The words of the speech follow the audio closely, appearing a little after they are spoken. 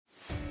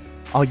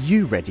Are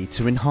you ready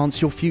to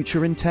enhance your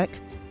future in tech?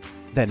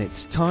 Then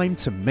it's time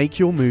to make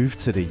your move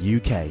to the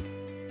UK,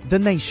 the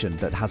nation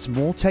that has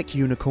more tech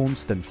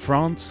unicorns than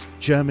France,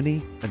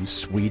 Germany and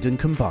Sweden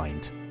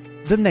combined.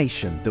 The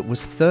nation that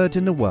was third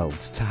in the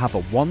world to have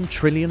a $1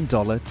 trillion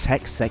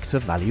tech sector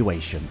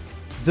valuation.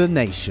 The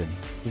nation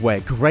where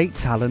great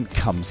talent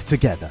comes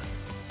together.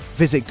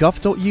 Visit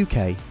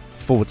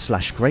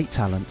gov.uk/great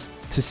talent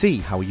to see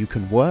how you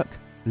can work,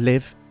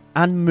 live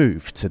and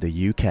move to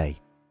the UK.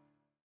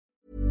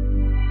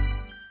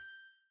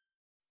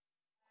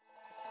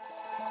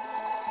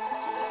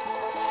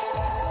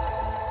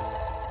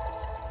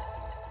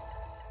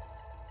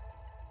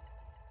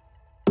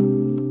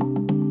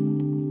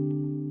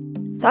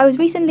 So I was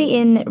recently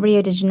in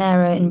Rio de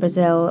Janeiro in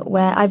Brazil,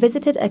 where I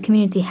visited a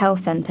community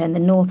health centre in the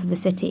north of the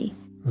city.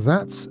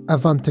 That's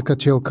Avantika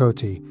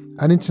Chilkoti,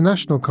 an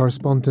international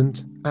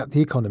correspondent at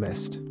The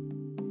Economist.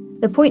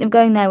 The point of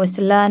going there was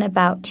to learn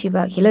about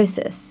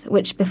tuberculosis,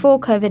 which before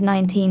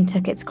COVID-19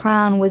 took its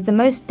crown was the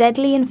most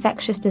deadly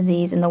infectious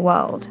disease in the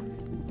world.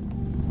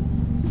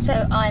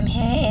 So I'm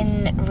here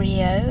in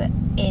Rio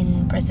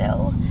in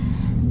Brazil,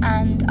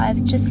 and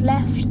I've just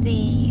left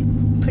the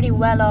pretty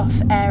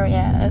well-off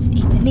area of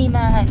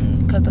Ipanema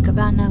and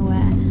Copacabana,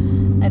 where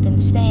I've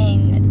been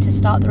staying to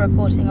start the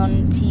reporting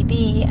on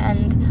TB,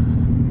 and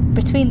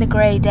between the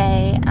grey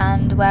day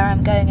and where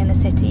I'm going in the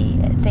city,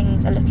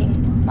 things are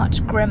looking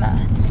much grimmer.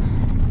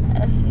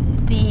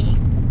 The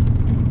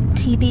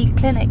TB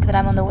clinic that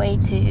I'm on the way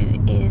to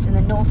is in the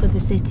north of the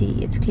city.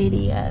 It's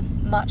clearly a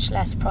much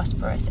less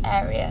prosperous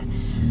area,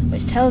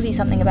 which tells you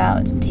something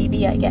about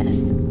TB, I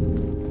guess.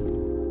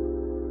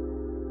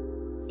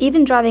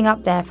 Even driving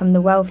up there from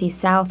the wealthy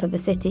south of the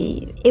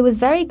city, it was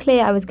very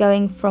clear I was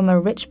going from a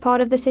rich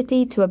part of the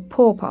city to a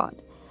poor part.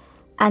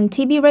 And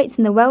TB rates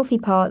in the wealthy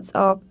parts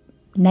are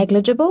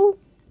negligible,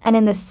 and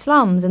in the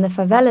slums and the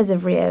favelas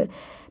of Rio,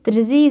 the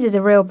disease is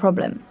a real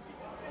problem.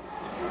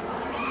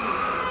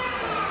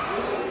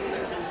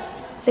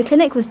 The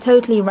clinic was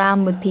totally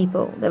rammed with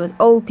people. There was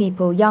old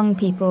people, young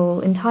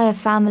people, entire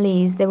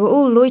families. They were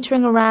all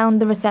loitering around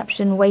the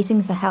reception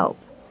waiting for help.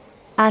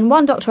 And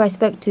one doctor I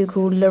spoke to,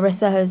 called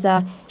Larissa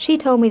Hosa, she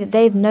told me that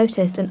they've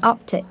noticed an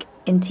uptick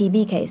in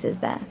TB cases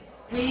there.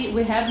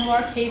 We have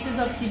more cases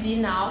of TB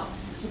now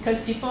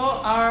because people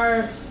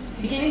are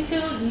beginning to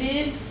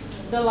live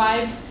the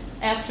lives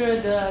after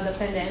the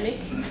pandemic,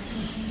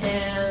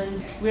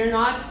 and we're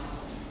not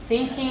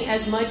thinking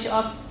as much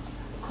of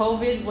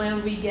COVID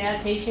when we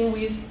get patients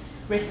with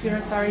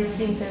respiratory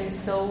symptoms,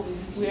 so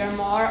we are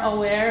more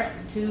aware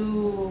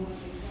to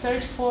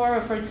search for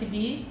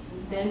TB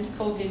than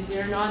COVID.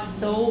 We're not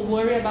so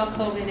worried about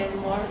COVID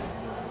anymore.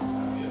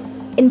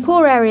 In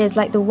poor areas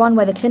like the one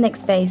where the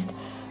clinic's based,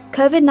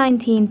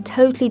 COVID-19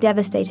 totally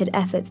devastated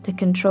efforts to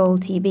control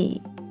TB.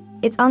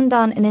 It's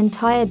undone an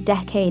entire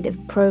decade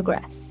of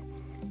progress.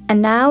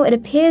 And now it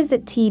appears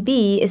that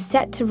TB is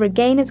set to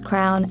regain its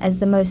crown as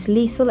the most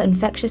lethal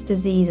infectious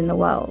disease in the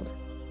world.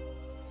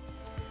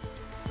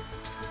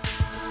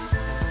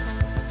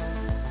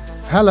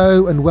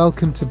 Hello and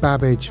welcome to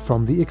Babbage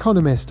from The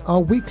Economist, our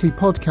weekly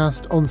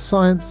podcast on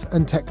science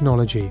and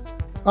technology.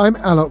 I'm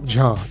Alok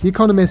Jha, The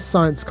Economist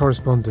science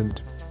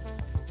correspondent.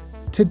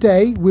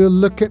 Today we'll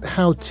look at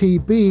how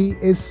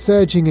TB is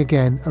surging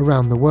again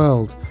around the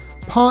world,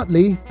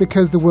 partly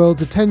because the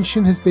world's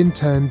attention has been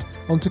turned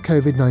onto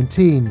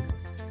COVID-19.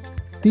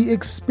 The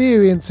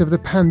experience of the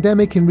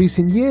pandemic in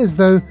recent years,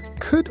 though,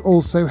 could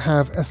also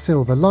have a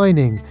silver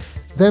lining.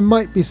 There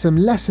might be some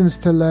lessons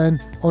to learn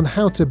on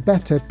how to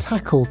better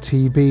tackle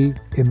TB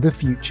in the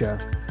future.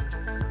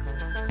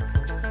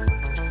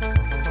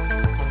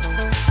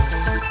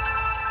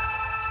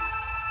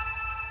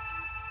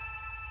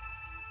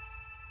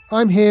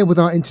 I'm here with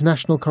our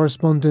international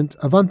correspondent,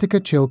 Avantika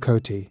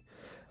Chilkoti.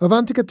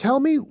 Avantika, tell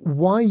me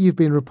why you've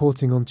been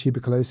reporting on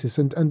tuberculosis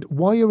and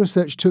why your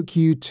research took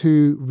you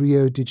to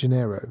Rio de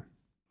Janeiro.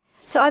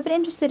 So I've been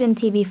interested in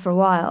TB for a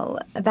while.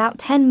 About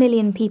 10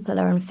 million people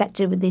are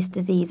infected with this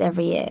disease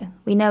every year.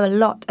 We know a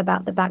lot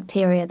about the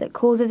bacteria that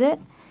causes it.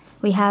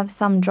 We have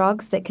some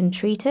drugs that can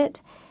treat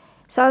it.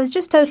 So I was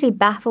just totally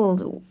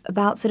baffled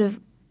about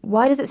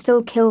why does it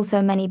still kill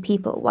so many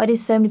people? Why do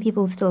so many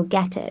people still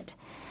get it?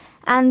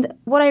 And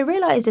what I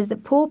realised is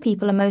that poor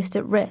people are most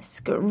at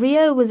risk.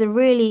 Rio was a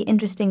really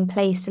interesting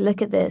place to look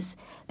at this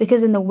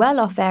because in the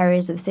well-off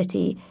areas of the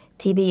city,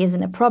 TB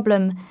isn't a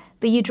problem,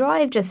 but you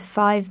drive just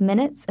 5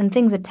 minutes and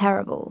things are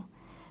terrible.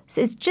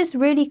 So it's just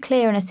really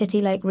clear in a city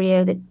like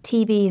Rio that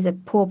TB is a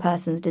poor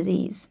person's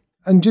disease.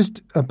 And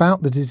just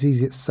about the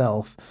disease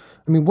itself,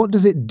 what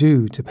does it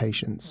do to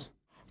patients?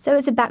 So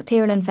it's a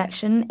bacterial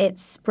infection.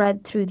 It's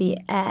spread through the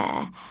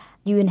air.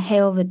 You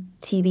inhale the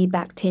TB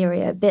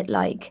bacteria, a bit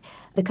like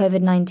the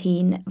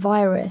COVID-19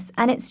 virus,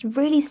 and it's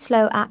really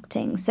slow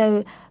acting.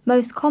 So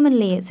most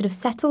commonly it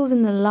settles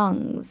in the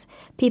lungs.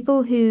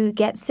 People who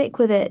get sick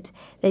with it,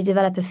 they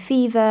develop a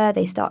fever,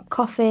 they start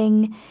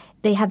coughing,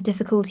 they have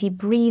difficulty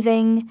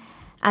breathing.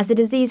 As the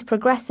disease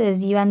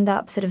progresses, you end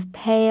up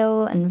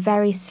pale and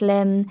very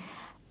slim.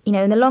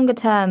 In the longer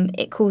term,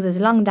 it causes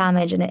lung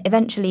damage and it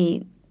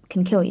eventually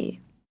can kill you.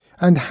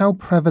 And how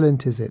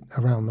prevalent is it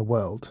around the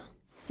world?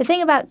 The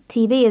thing about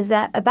TB is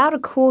that about a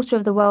quarter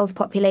of the world's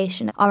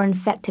population are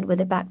infected with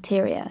the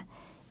bacteria.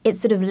 It's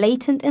sort of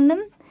latent in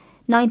them.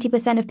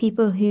 90% of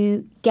people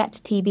who get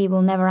TB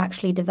will never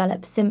actually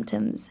develop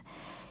symptoms.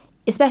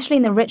 Especially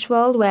in the rich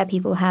world where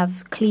people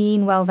have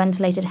clean,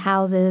 well-ventilated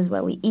houses,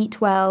 where we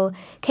eat well,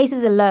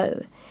 cases are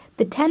low.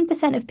 The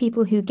 10% of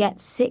people who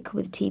get sick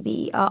with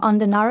TB are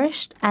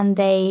undernourished and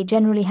they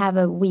generally have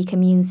a weak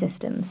immune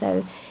system.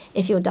 So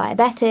if you're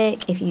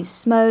diabetic, if you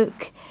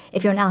smoke,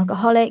 if you're an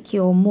alcoholic,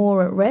 you're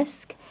more at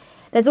risk.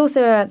 There's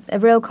also a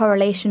real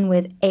correlation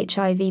with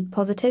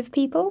HIV-positive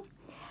people.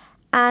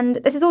 And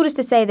this is all just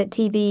to say that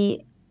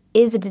TB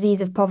is a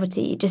disease of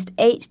poverty. Just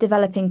 8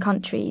 developing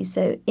countries,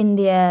 so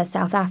India,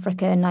 South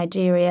Africa,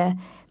 Nigeria,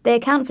 they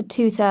account for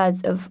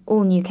 2/3 of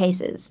all new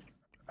cases.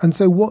 And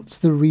so what's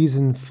the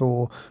reason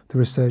for the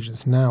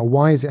resurgence now?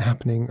 Why is it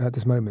happening at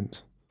this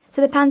moment?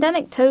 So the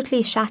pandemic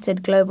totally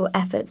shattered global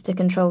efforts to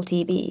control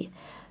TB.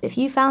 If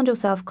you found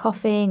yourself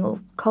coughing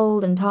or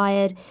cold and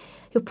tired,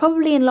 you're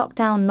probably in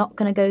lockdown not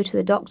going to go to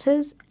the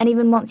doctors. And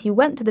even once you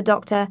went to the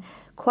doctor,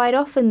 quite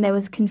often there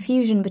was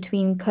confusion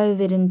between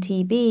COVID and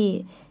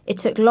TB. It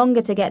took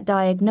longer to get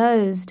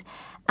diagnosed,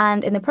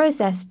 and in the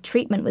process,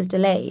 treatment was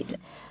delayed.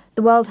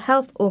 The World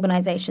Health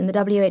Organization, the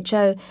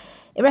WHO,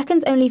 it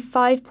reckons only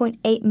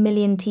 5.8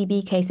 million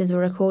TB cases were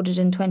recorded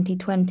in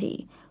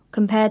 2020,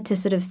 compared to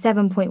sort of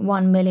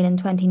 7.1 million in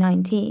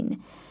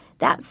 2019.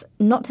 That's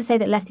not to say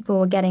that less people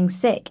were getting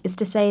sick, it's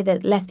to say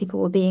that less people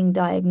were being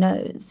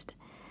diagnosed.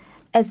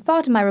 As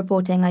part of my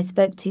reporting, I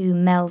spoke to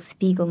Mel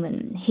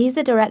Spiegelman. He's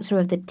the director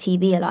of the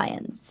TB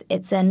Alliance.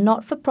 It's a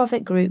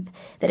not-for-profit group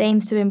that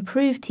aims to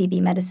improve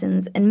TB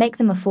medicines and make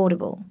them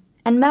affordable.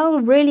 And Mel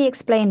really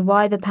explained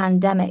why the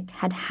pandemic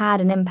had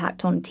had an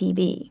impact on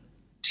TB.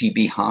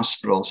 TB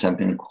hospitals have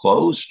been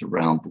closed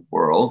around the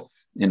world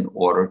in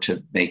order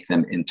to make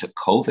them into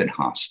COVID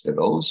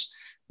hospitals.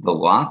 The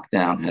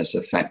lockdown has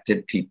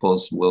affected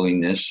people's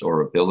willingness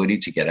or ability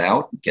to get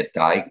out, get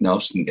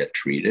diagnosed, and get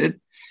treated.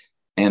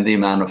 And the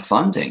amount of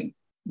funding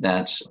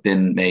that's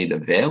been made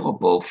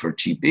available for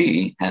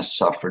TB has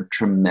suffered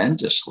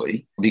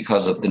tremendously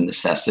because of the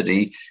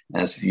necessity,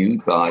 as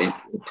viewed by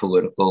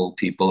political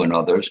people and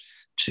others,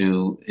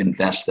 to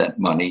invest that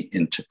money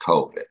into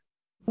COVID.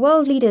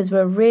 World leaders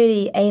were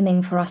really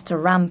aiming for us to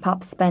ramp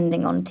up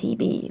spending on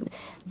TB.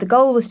 The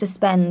goal was to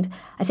spend,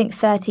 I think,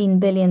 $13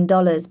 billion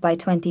by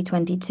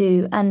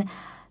 2022. And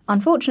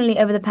unfortunately,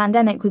 over the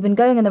pandemic, we've been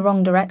going in the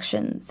wrong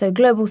direction. So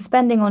global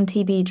spending on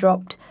TB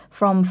dropped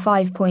from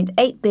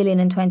 $5.8 billion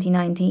in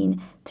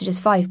 2019 to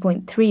just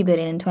 $5.3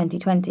 billion in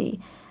 2020.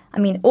 I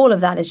mean, all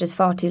of that is just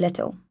far too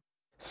little.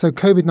 So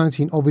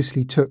COVID-19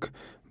 obviously took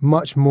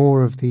much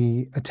more of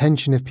the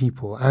attention of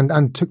people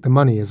and took the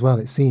money as well,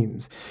 it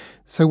seems.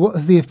 So what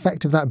has the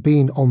effect of that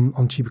been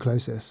on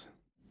tuberculosis?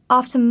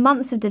 After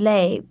months of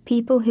delay,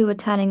 people who were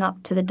turning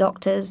up to the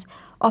doctors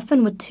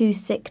often were too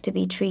sick to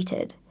be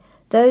treated.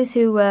 Those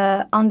who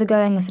were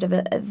undergoing a sort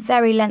of a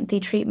very lengthy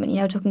treatment,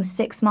 talking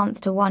 6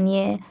 months to 1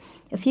 year,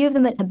 a few of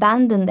them had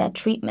abandoned their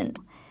treatment.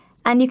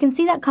 And you can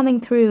see that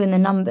coming through in the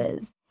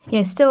numbers.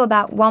 Still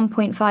about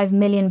 1.5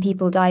 million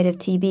people died of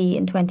TB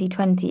in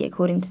 2020,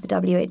 according to the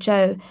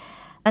WHO.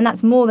 And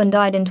that's more than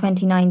died in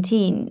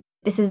 2019.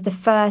 This is the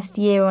first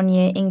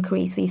year-on-year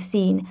increase we've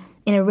seen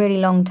in a really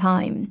long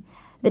time.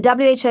 The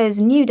WHO's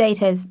new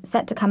data is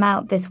set to come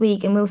out this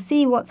week, and we'll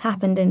see what's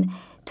happened in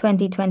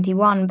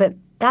 2021. But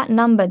that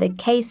number, the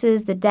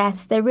cases, the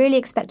deaths, they're really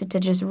expected to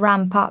just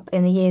ramp up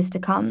in the years to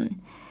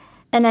come.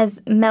 And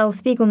as Mel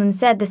Spiegelman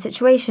said, the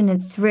situation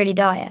is really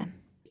dire.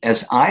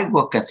 As I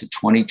look at the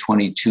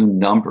 2022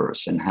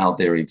 numbers and how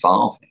they're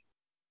evolving,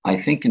 I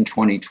think in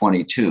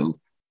 2022,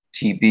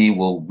 TB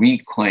will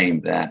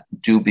reclaim that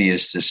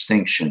dubious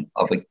distinction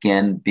of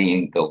again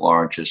being the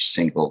largest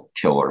single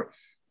killer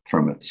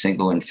from a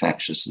single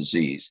infectious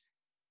disease.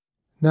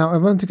 Now,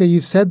 Avantika,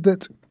 you've said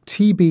that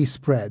TB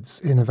spreads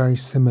in a very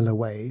similar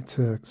way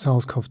to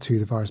SARS-CoV-2,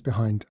 the virus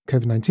behind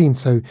COVID-19,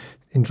 so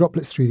in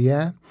droplets through the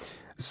air.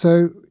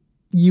 So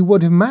you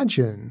would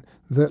imagine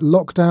that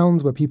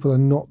lockdowns where people are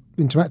not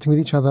interacting with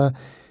each other,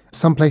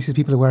 some places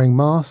people are wearing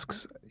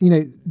masks,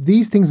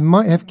 these things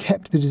might have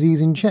kept the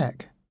disease in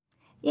check.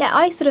 Yeah,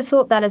 I sort of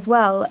thought that as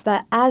well.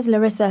 But as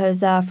Larissa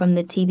Hozar from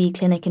the TB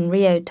clinic in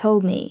Rio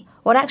told me,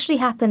 what actually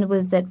happened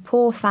was that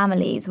poor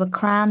families were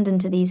crammed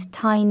into these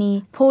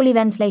tiny, poorly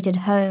ventilated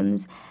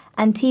homes,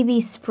 and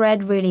TB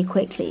spread really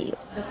quickly.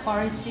 The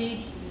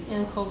quarantine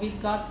and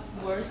COVID got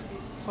worse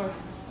for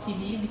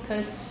TB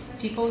because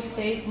people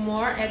stayed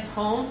more at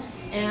home,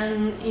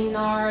 and in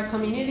our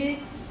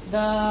community,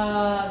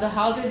 the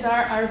houses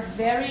are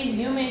very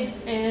humid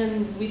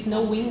and with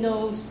no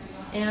windows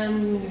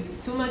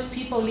and too much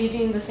people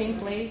living in the same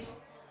place.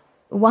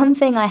 One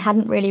thing I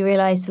hadn't really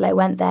realised till I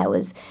went there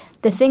was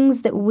the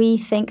things that we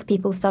think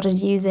people started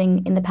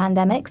using in the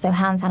pandemic, so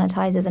hand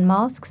sanitizers and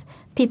masks,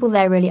 people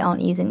there really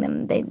aren't using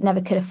them. They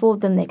never could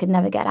afford them, they could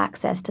never get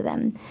access to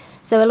them.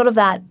 So a lot of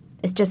that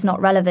It's just not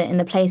relevant in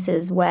the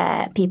places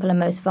where people are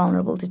most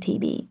vulnerable to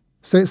TB.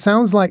 So it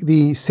sounds like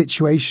the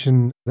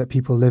situation that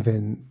people live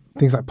in,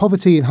 things like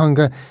poverty and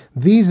hunger,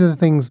 these are the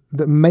things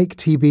that make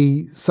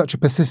TB such a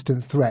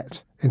persistent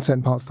threat in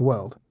certain parts of the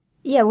world.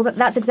 Yeah, well,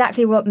 that's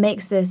exactly what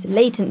makes this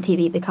latent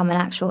TB become an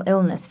actual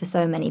illness for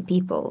so many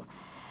people.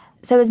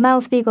 So as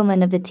Mel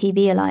Spiegelman of the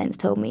TB Alliance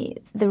told me,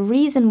 the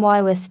reason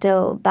why we're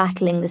still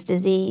battling this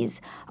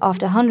disease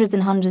after hundreds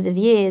and hundreds of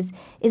years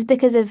is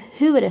because of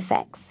who it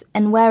affects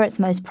and where it's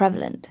most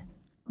prevalent.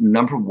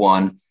 Number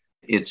one,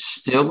 it's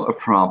still a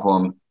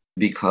problem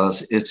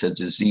because it's a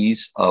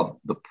disease of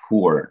the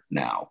poor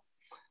now.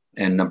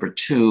 And number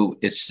two,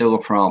 it's still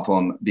a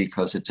problem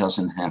because it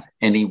doesn't have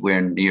anywhere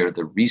near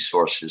the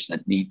resources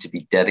that need to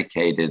be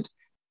dedicated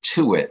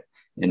to it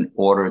in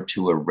order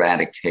to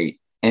eradicate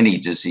any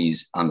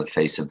disease on the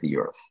face of the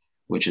earth,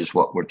 which is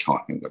what we're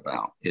talking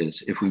about.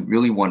 Is if we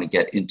really want to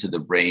get into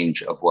the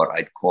range of what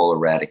I'd call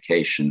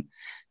eradication,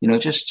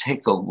 just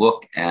take a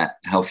look at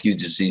how few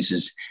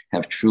diseases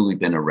have truly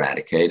been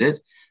eradicated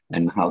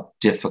and how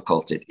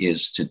difficult it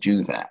is to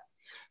do that.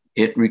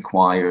 It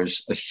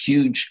requires a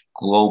huge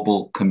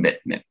global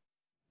commitment.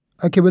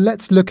 Okay, well,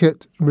 let's look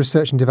at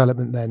research and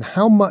development then.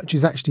 How much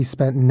is actually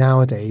spent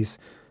nowadays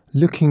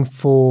looking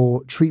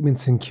for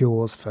treatments and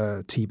cures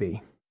for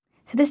TB?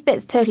 So this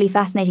bit's totally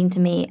fascinating to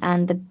me,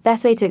 and the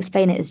best way to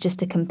explain it is just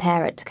to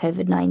compare it to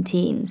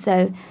COVID-19.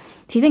 So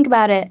if you think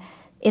about it,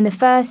 in the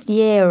first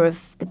year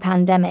of the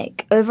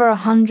pandemic, over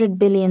 $100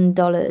 billion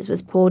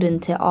was poured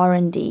into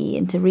R&D,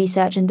 into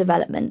research and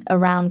development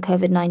around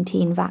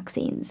COVID-19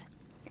 vaccines.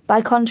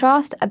 By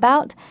contrast,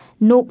 about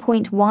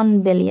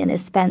 $0.1 billion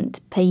is spent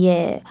per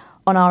year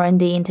on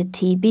R&D into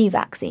TB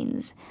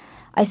vaccines.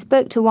 I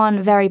spoke to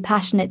one very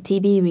passionate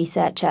TB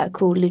researcher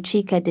called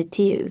Lucica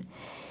Ditiu.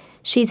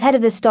 She's head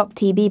of the Stop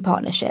TB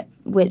Partnership,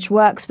 which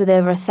works with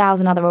over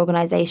 1,000 other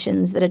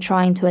organisations that are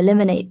trying to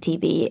eliminate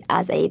TB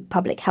as a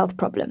public health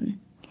problem.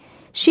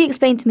 She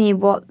explained to me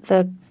what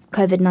the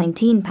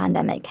COVID-19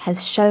 pandemic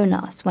has shown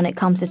us when it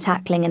comes to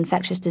tackling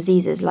infectious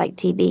diseases like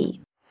TB.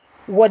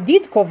 What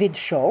did COVID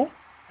show,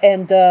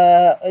 and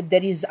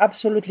there is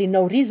absolutely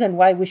no reason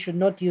why we should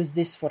not use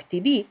this for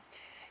TB,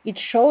 it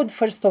showed,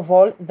 first of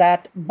all,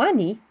 that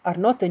money are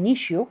not an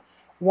issue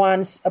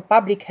once a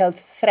public health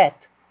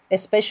threat,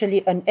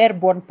 especially an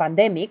airborne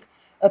pandemic,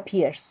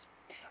 appears.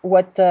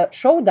 What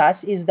showed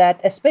us is that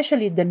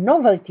especially the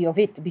novelty of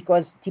it,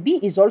 because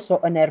TB is also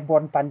an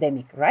airborne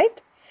pandemic,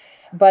 right?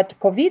 But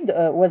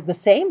COVID was the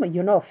same,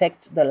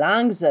 affects the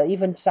lungs,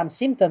 even some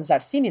symptoms are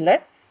similar.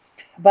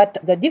 But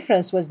the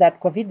difference was that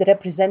COVID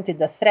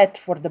represented a threat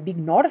for the big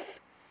north.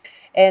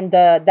 And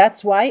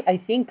that's why I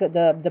think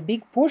the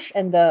big push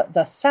and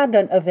the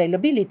sudden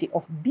availability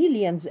of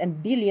billions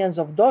and billions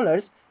of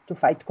dollars to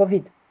fight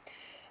COVID.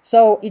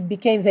 So it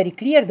became very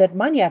clear that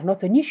money are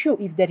not an issue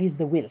if there is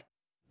the will.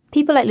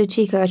 People like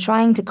Lucica are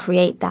trying to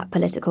create that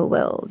political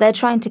will. They're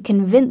trying to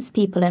convince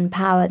people in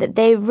power that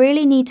they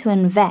really need to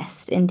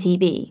invest in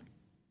TB.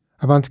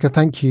 Avantika,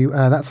 thank you.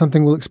 That's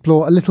something we'll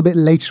explore a little bit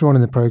later on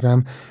in the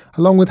programme,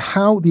 along with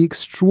how the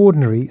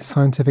extraordinary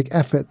scientific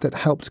effort that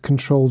helped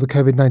control the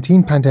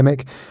COVID-19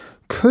 pandemic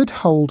could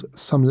hold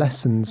some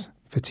lessons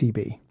for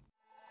TB.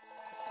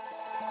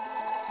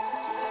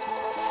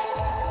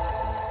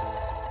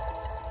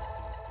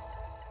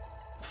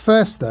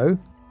 First, though,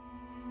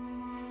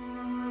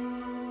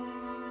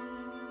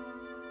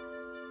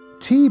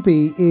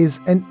 TB is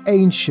an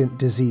ancient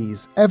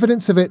disease.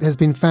 Evidence of it has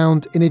been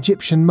found in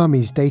Egyptian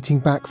mummies dating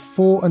back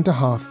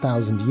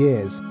 4,500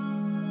 years.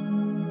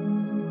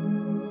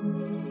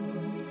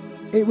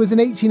 It was in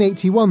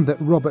 1881 that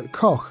Robert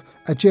Koch,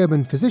 a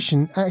German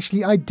physician,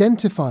 actually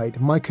identified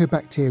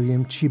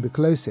Mycobacterium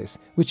tuberculosis,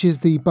 which is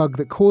the bug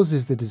that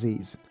causes the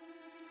disease.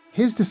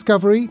 His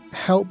discovery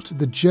helped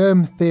the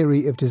germ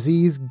theory of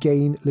disease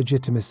gain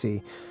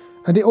legitimacy,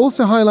 and it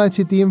also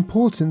highlighted the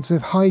importance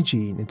of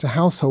hygiene into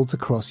households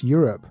across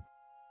Europe.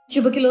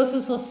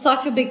 Tuberculosis was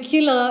such a big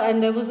killer,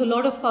 and there was a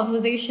lot of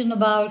conversation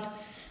about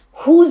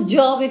whose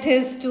job it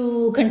is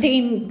to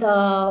contain,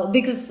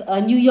 because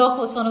New York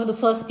was one of the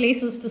first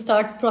places to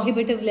start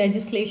prohibitive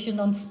legislation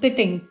on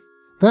spitting.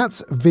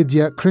 That's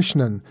Vidya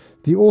Krishnan,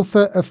 the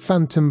author of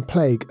Phantom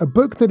Plague, a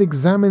book that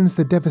examines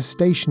the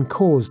devastation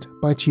caused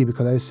by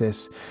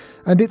tuberculosis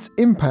and its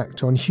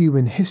impact on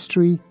human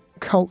history,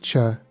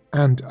 culture,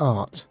 and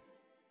art.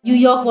 New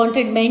York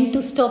wanted men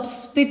to stop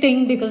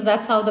spitting because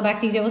that's how the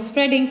bacteria was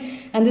spreading.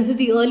 And this is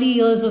the early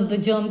years of the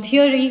germ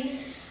theory.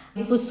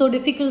 It was so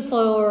difficult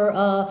for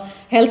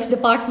health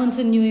departments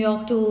in New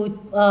York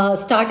to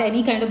start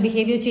any kind of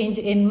behavior change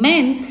in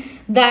men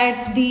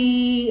that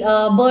the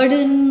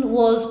burden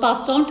was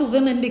passed on to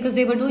women because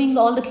they were doing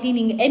all the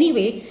cleaning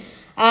anyway.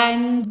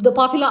 And the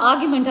popular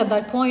argument at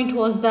that point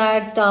was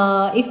that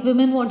if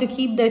women want to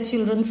keep their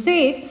children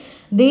safe,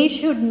 they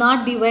should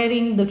not be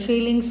wearing the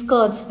trailing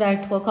skirts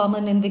that were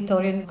common in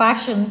Victorian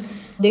fashion.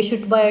 They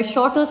should wear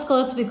shorter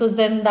skirts because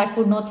then that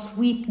would not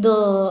sweep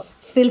the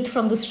filth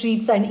from the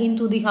streets and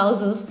into the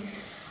houses.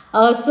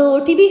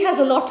 So TB has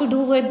a lot to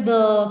do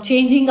with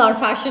changing our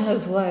fashion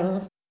as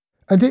well.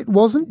 And it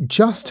wasn't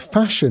just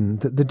fashion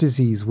that the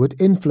disease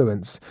would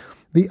influence.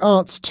 The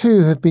arts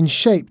too have been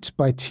shaped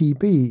by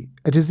TB,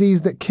 a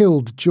disease that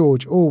killed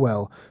George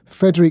Orwell,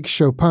 Frédéric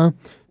Chopin,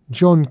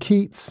 John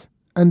Keats,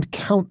 and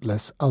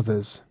countless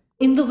others.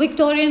 In the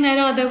Victorian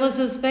era, there was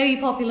this very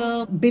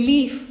popular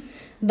belief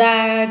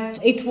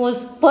that it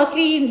was,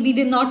 firstly, we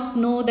did not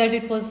know that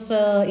it was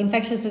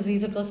infectious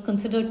disease. It was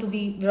considered to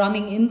be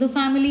running in the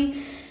family.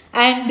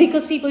 And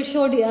because people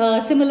showed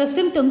similar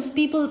symptoms,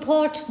 people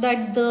thought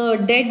that the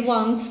dead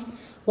ones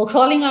were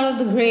crawling out of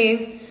the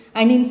grave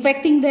and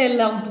infecting their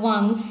loved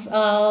ones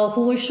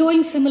who were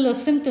showing similar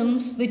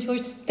symptoms, which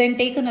was then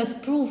taken as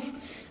proof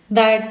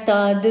that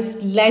this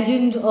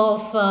legend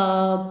of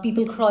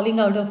people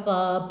crawling out of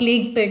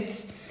plague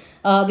pits,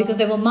 because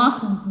there were mass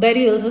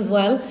burials as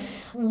well,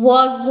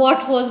 was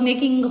what was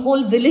making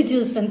whole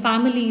villages and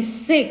families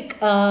sick.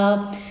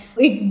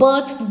 It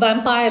birthed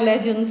vampire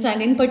legends,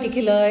 and in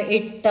particular,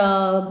 it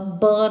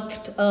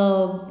birthed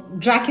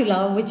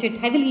Dracula, which it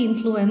heavily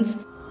influenced.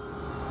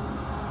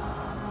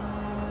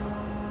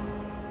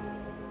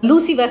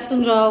 Lucy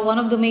Westenra, one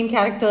of the main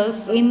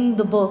characters in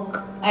the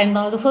book and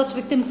one of the first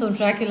victims of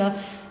Dracula,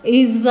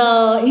 is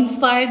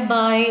inspired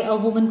by a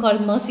woman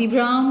called Mercy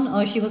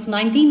Brown. She was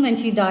 19 when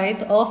she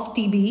died of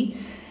TB.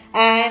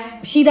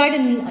 And she died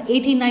in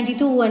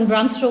 1892, and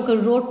Bram Stoker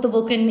wrote the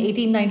book in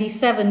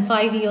 1897,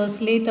 5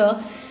 years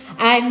later.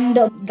 And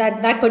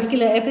that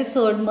particular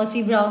episode,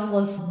 Mercy Brown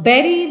was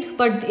buried,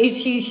 but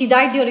she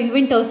died during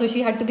winter, so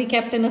she had to be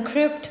kept in a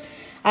crypt.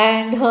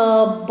 And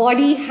her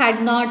body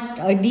had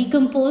not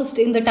decomposed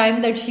in the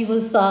time that she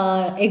was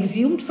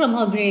exhumed from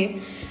her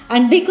grave.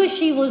 And because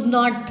she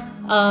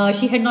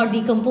had not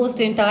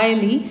decomposed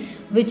entirely,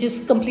 which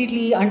is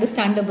completely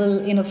understandable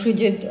in a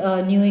frigid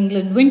New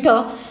England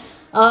winter,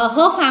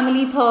 her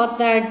family thought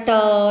that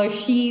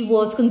she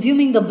was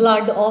consuming the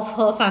blood of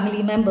her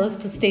family members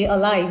to stay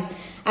alive.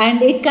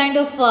 And it kind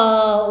of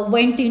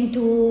went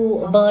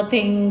into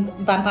birthing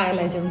vampire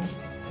legends.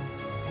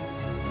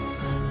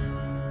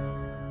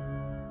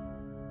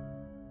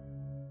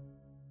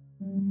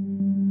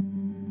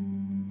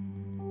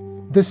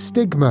 The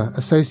stigma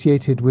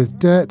associated with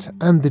dirt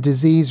and the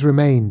disease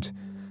remained,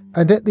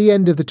 and at the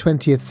end of the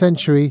 20th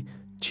century,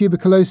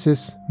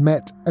 tuberculosis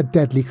met a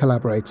deadly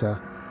collaborator,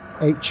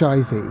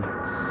 HIV.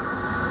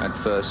 At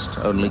first,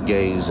 only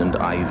gays and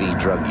IV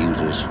drug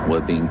users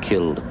were being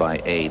killed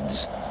by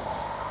AIDS.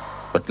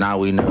 But now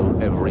we know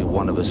every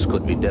one of us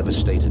could be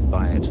devastated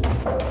by it.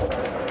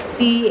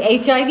 The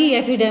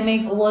HIV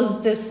epidemic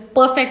was this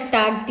perfect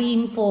tag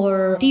team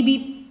for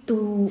TB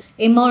to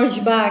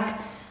emerge back.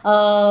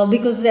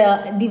 Because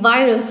the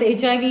virus,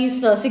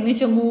 HIV's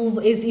signature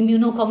move is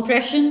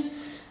immunocompression,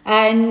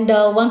 and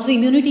once the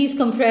immunity is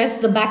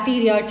compressed, the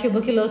bacteria,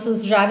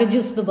 tuberculosis,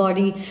 ravages the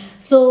body.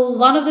 So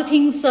one of the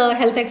things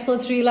health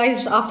experts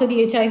realized after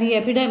the HIV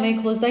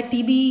epidemic was that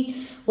TB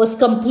was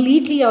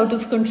completely out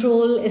of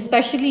control,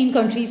 especially in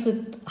countries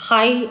with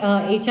high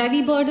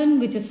HIV burden,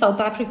 which is South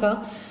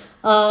Africa,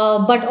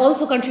 but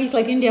also countries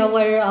like India,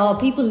 where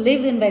people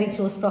live in very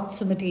close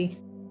proximity.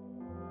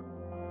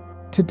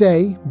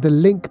 Today, the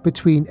link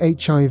between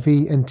HIV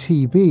and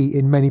TB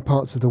in many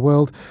parts of the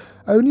world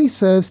only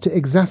serves to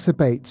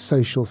exacerbate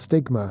social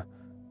stigma,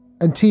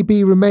 and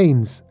TB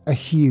remains a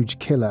huge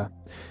killer.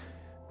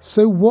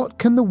 So what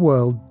can the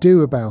world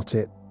do about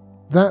it?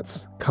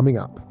 That's coming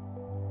up.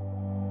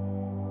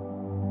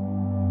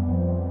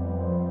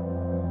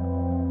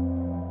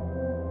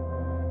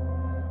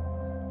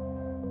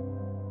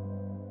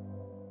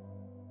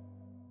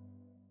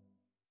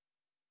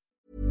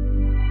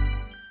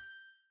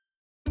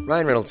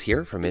 Ryan Reynolds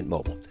here from Mint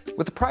Mobile.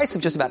 With the price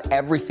of just about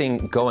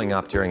everything going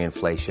up during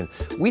inflation,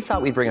 we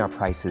thought we'd bring our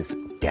prices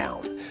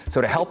down.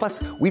 So to help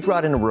us, we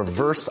brought in a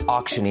reverse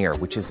auctioneer,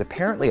 which is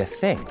apparently a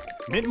thing.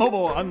 Mint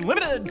Mobile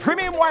Unlimited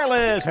Premium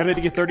Wireless. How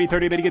to get 30,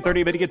 30, bit to get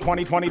 30, bit to get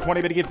 20, 20,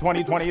 20, bit to get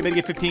 20, 20, bit to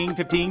get 15,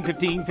 15,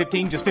 15,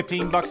 15, just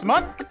 $15 a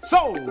month?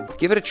 Sold!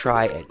 Give it a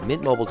try at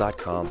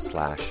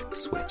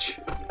mintmobile.com/switch.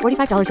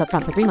 $45 up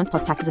front for 3 months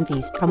plus taxes and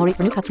fees. Promo rate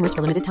for new customers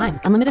for limited time.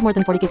 Unlimited more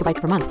than 40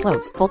 gigabytes per month.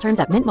 Slows full terms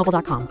at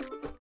mintmobile.com.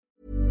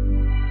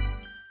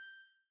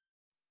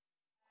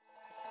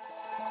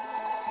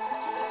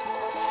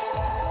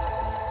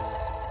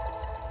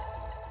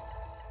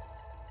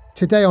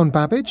 Today on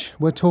Babbage,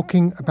 we're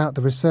talking about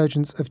the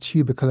resurgence of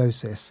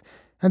tuberculosis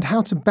and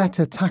how to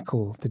better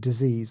tackle the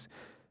disease.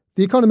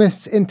 The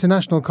Economist's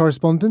international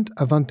correspondent,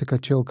 Avantika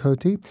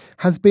Chilkoti,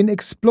 has been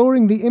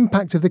exploring the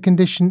impact of the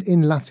condition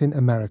in Latin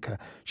America.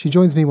 She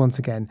joins me once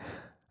again.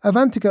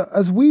 Avantika,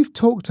 as we've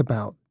talked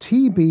about,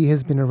 TB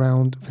has been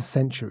around for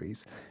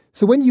centuries.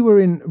 So when you were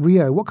in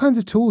Rio, what kinds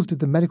of tools did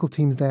the medical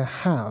teams there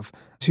have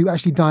to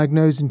actually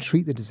diagnose and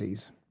treat the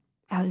disease?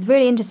 It was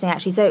really interesting,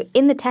 actually. So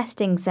in the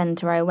testing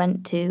centre I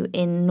went to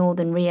in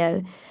northern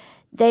Rio,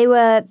 they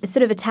were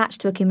sort of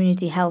attached to a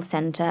community health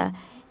centre.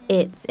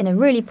 It's in a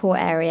really poor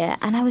area,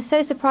 and I was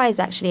so surprised,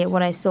 actually, at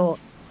what I saw.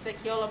 Esse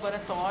aqui é o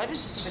laboratório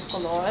de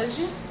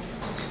tuberculose,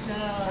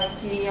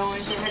 aqui é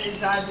onde é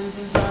realizados os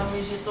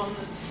exames de torno de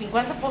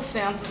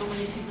 50% do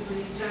município do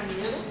Rio de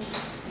Janeiro.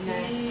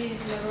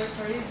 This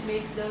laboratory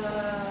makes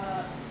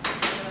the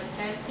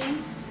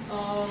testing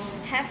of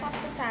half of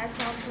the tests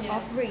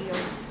of real.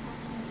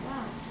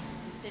 Wow.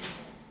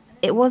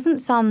 It wasn't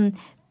some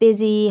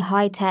busy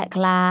high-tech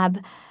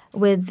lab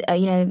with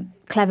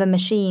clever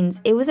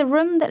machines. It was a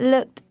room that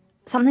looked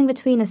something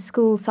between a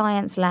school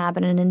science lab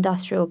and an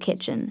industrial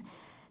kitchen.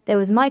 There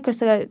was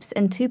microscopes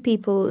and 2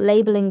 people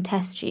labeling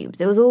test tubes.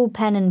 It was all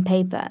pen and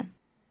paper.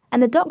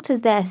 And the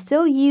doctors there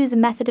still use a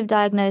method of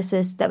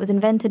diagnosis that was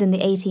invented in the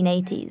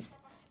 1880s.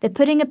 They're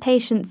putting a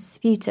patient's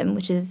sputum,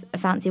 which is a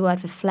fancy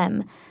word for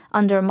phlegm,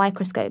 under a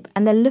microscope,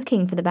 and they're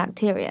looking for the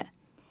bacteria.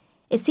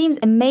 It seems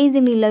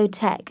amazingly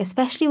low-tech,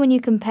 especially when you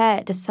compare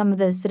it to some of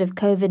the sort of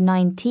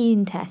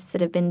COVID-19 tests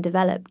that have been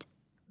developed.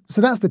 So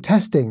that's the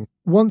testing.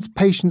 Once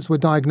patients were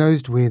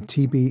diagnosed with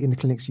TB in the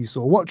clinics you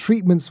saw, what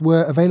treatments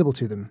were available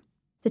to them?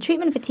 The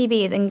treatment for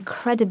TB is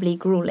incredibly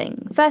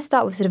grueling. First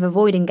start with sort of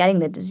avoiding getting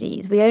the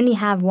disease. We only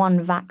have one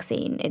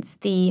vaccine. It's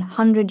the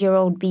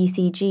 100-year-old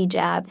BCG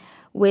jab,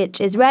 which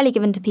is rarely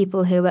given to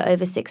people who are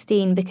over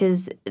 16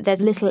 because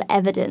there's little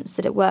evidence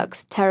that it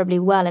works terribly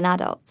well in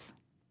adults.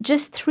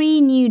 Just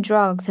 3 new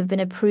drugs have been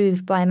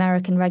approved by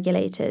American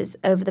regulators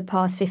over the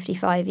past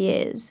 55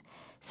 years.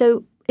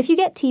 So if you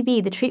get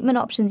TB, the treatment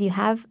options you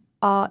have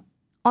are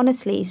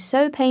honestly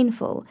so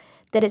painful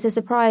that it's a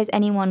surprise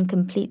anyone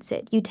completes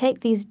it. You take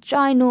these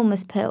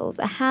ginormous pills,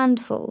 a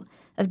handful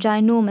of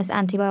ginormous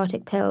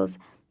antibiotic pills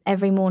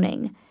every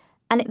morning.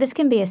 And this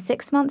can be a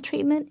 6-month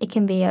treatment. It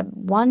can be a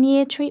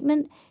 1-year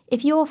treatment.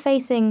 If you're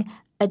facing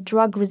a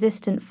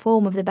drug-resistant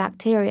form of the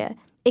bacteria,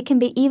 it can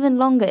be even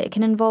longer. It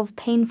can involve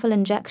painful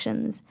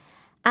injections.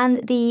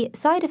 And the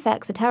side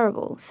effects are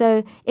terrible.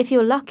 So if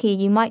you're lucky,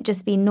 you might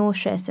just be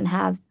nauseous and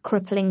have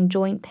crippling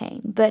joint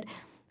pain. But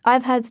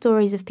I've heard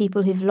stories of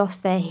people who've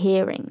lost their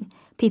hearing,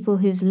 people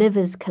whose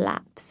livers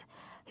collapse,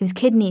 whose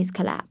kidneys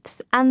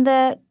collapse. And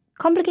the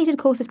complicated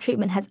course of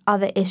treatment has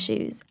other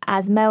issues,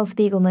 as Mel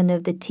Spiegelman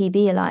of the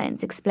TB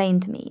Alliance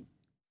explained to me.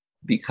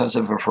 Because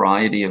of a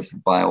variety of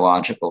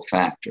biological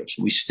factors,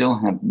 we still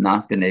have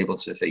not been able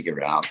to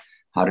figure out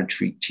how to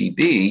treat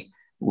TB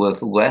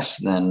with less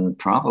than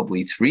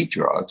probably 3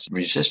 drugs.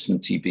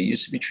 Resistant TB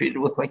used to be treated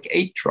with like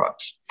 8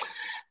 drugs.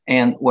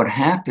 And what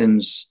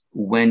happens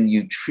when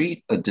you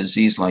treat a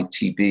disease like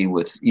TB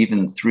with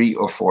even 3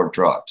 or 4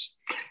 drugs,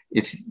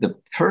 if the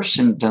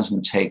person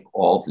doesn't take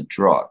all the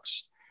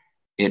drugs,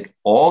 it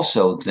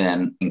also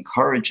then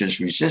encourages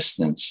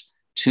resistance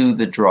to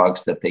the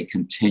drugs that they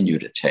continue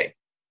to take.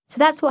 So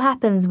that's what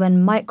happens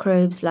when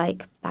microbes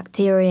like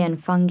bacteria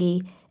and fungi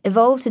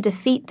evolve to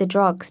defeat the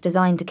drugs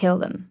designed to kill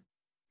them.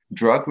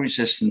 Drug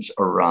resistance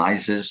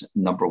arises,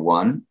 number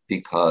one,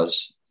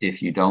 because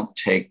if you don't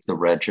take the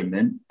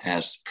regimen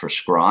as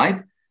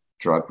prescribed,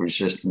 drug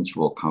resistance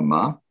will come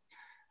up.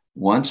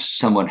 Once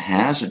someone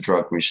has a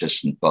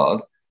drug-resistant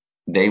bug,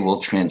 they will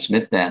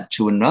transmit that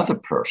to another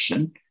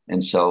person.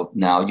 And so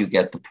now you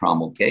get the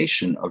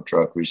promulgation of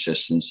drug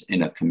resistance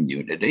in a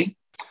community.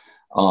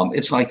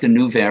 It's like the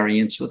new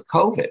variants with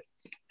COVID.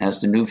 As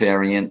the new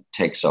variant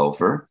takes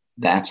over,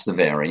 that's the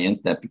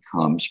variant that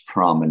becomes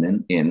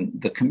prominent in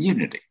the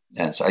community.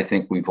 As I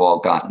think we've all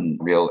gotten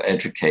real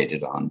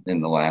educated on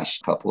in the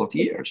last couple of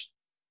years.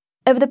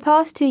 Over the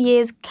past 2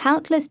 years,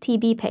 countless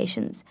TB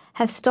patients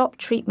have stopped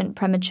treatment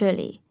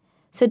prematurely.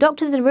 So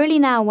doctors are really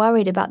now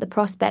worried about the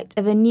prospect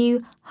of a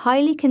new,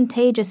 highly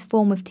contagious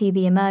form of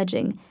TB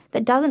emerging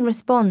that doesn't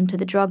respond to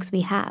the drugs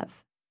we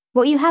have.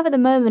 What you have at the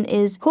moment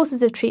is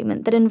courses of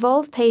treatment that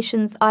involve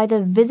patients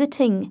either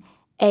visiting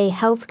a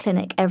health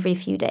clinic every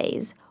few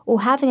days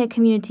or having a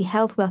community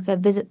health worker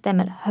visit them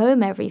at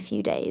home every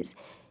few days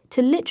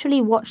to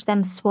literally watch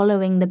them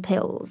swallowing the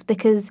pills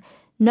because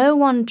no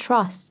one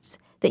trusts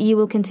that you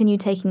will continue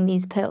taking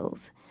these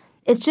pills.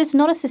 It's just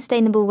not a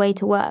sustainable way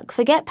to work.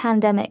 Forget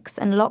pandemics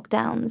and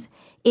lockdowns.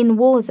 In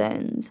war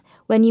zones,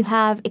 when you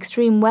have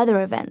extreme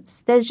weather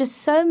events, there's just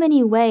so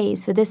many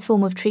ways for this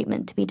form of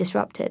treatment to be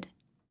disrupted.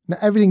 Now,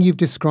 everything you've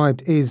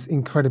described is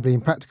incredibly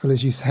impractical,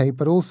 as you say,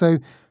 but also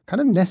kind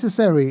of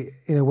necessary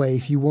in a way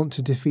if you want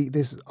to defeat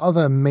this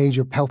other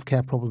major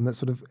healthcare problem that's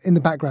sort of in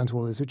the background to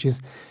all this, which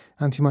is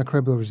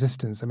antimicrobial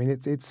resistance. I mean,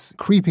 it's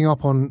creeping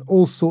up on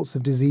all sorts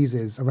of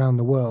diseases around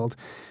the world.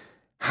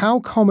 How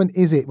common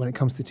is it when it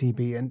comes to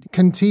TB? And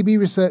can TB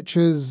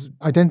researchers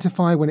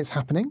identify when it's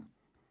happening?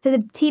 So the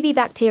TB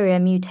bacteria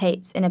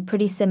mutates in a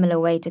pretty similar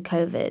way to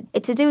COVID.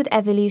 It's to do with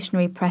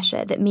evolutionary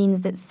pressure that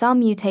means that some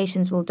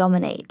mutations will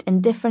dominate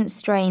and different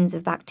strains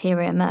of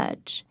bacteria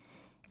emerge.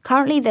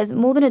 Currently, there's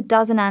more than a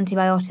dozen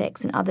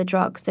antibiotics and other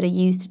drugs that are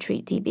used to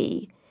treat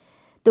TB.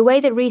 The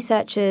way that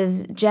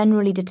researchers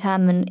generally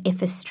determine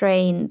if a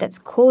strain that's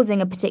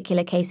causing a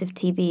particular case of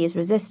TB is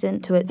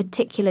resistant to a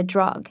particular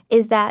drug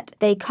is that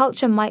they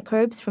culture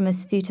microbes from a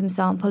sputum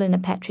sample in a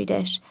Petri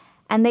dish,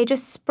 and they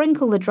just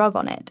sprinkle the drug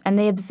on it, and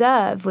they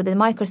observe with a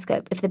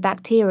microscope if the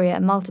bacteria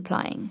are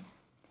multiplying.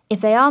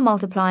 If they are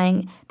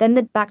multiplying, then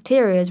the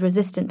bacteria is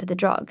resistant to the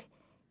drug.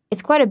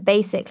 It's quite a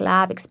basic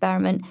lab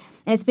experiment,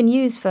 and it's been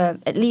used for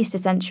at least a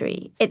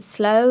century. It's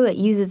slow, it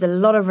uses a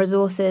lot of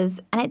resources,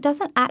 and it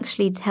doesn't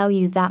actually tell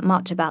you that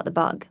much about the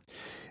bug.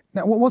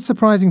 Now, what's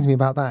surprising to me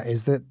about that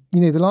is that,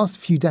 the last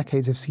few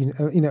decades have seen,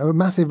 a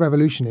massive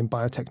revolution in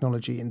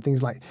biotechnology and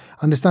things like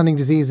understanding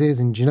diseases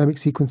and genomic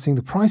sequencing.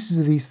 The prices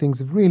of these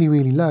things are really,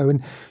 really low.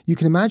 And you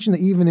can imagine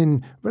that even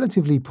in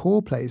relatively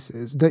poor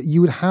places, that you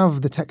would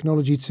have the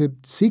technology to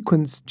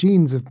sequence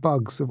genes of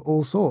bugs of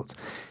all sorts.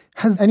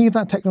 Has any of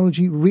that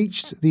technology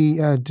reached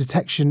the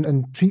detection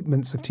and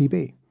treatments of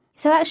TB?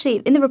 So actually,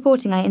 in the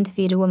reporting, I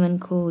interviewed a woman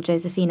called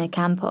Josefina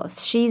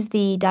Campos. She's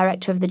the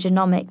director of the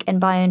Genomic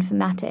and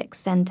Bioinformatics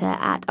Center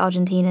at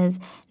Argentina's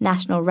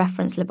National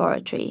Reference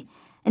Laboratory.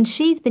 And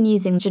she's been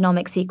using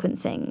genomic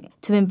sequencing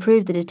to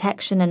improve the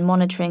detection and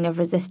monitoring of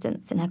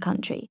resistance in her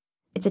country.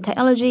 It's a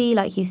technology,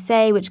 like you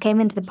say, which came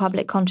into the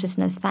public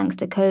consciousness thanks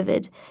to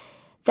COVID,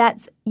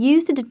 that's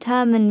used to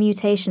determine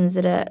mutations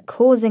that are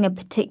causing a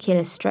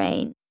particular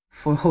strain.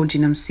 For whole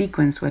genome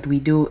sequence, what we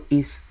do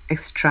is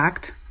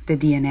extract the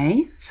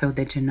DNA, so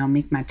the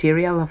genomic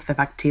material of the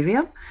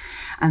bacteria,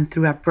 and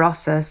through a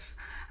process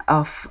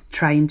of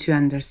trying to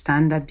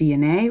understand that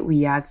DNA,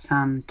 we add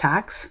some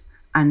tags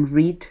and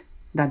read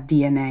that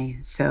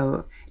DNA.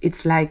 So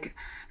it's like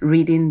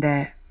reading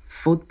the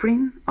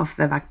footprint of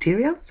the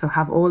bacteria, so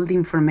have all the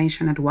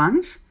information at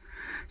once.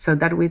 So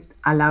that would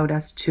allow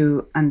us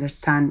to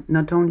understand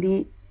not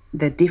only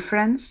the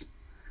difference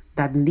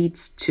that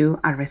leads to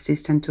a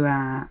resistance to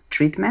a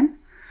treatment,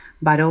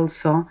 but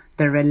also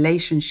the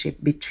relationship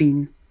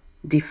between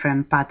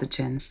different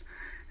pathogens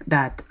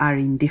that are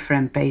in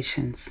different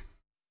patients.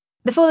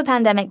 Before the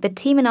pandemic, the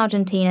team in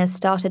Argentina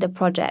started a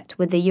project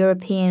with the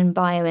European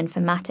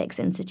Bioinformatics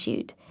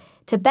Institute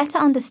to better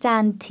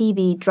understand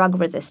TB drug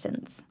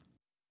resistance.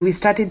 We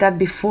started that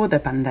before the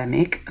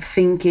pandemic,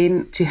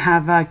 thinking to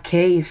have a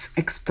case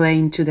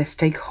explained to the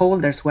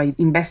stakeholders why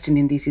investing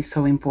in this is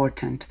so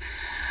important.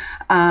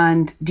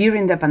 And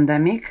during the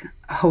pandemic,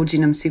 whole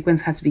genome sequence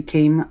has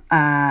become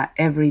an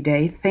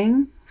everyday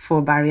thing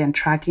for variant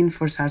tracking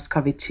for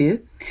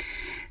SARS-CoV-2.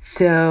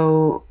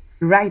 So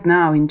right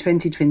now in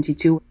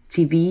 2022,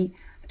 TB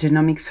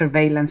genomic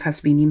surveillance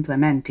has been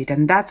implemented,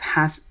 and that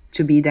has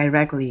to be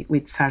directly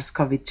with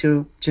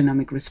SARS-CoV-2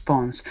 genomic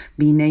response,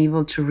 being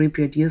able to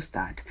reproduce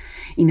that.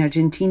 In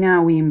Argentina,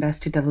 we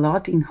invested a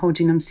lot in whole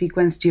genome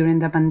sequence during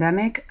the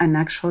pandemic and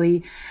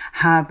actually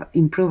have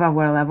improved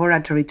our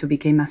laboratory to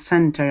become a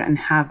center and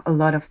have a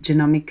lot of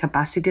genomic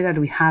capacity that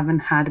we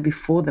haven't had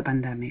before the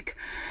pandemic.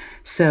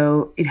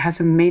 So it has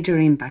a major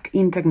impact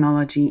in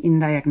technology, in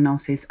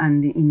diagnosis,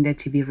 and in the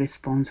TB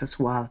response as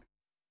well.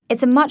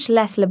 It's a much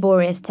less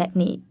laborious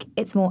technique.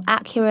 It's more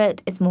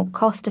accurate, it's more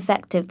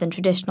cost-effective than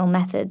traditional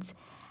methods,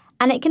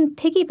 and it can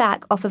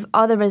piggyback off of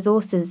other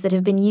resources that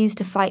have been used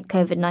to fight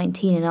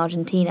COVID-19 in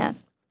Argentina.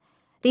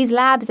 These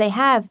labs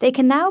they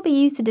can now be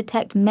used to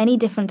detect many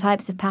different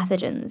types of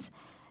pathogens,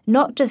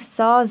 not just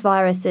SARS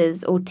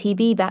viruses or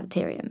TB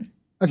bacterium.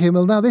 Okay,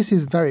 well, now this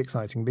is very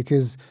exciting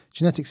because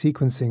genetic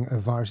sequencing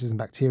of viruses and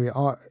bacteria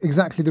are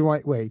exactly the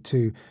right way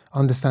to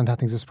understand how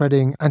things are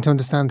spreading and to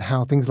understand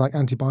how things like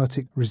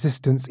antibiotic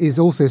resistance is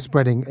also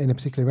spreading in a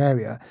particular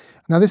area.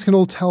 Now, this can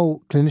all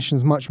tell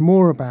clinicians much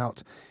more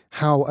about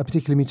how a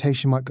particular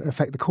mutation might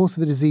affect the course of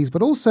the disease,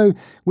 but also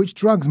which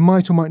drugs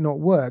might or might not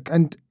work,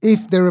 and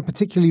if there are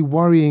particularly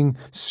worrying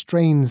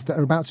strains that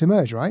are about to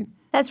emerge, right?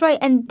 That's right,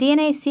 and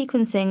DNA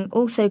sequencing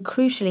also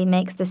crucially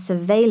makes the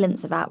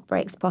surveillance of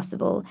outbreaks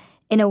possible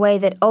in a way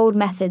that old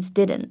methods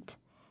didn't.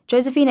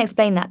 Josefina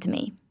explained that to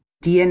me.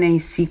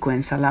 DNA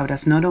sequence allowed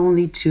us not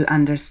only to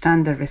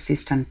understand the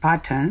resistant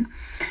pattern,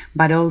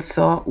 but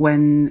also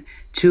when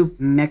two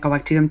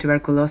Mycobacterium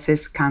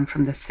tuberculosis come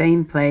from the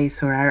same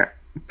place or are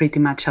pretty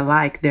much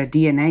alike, their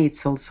DNA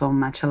is also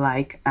much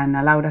alike, and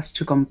allowed us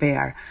to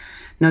compare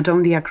not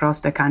only across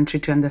the country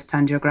to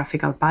understand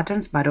geographical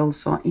patterns, but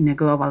also in a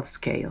global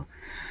scale.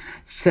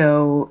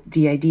 So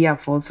the idea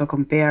of also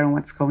comparing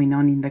what's going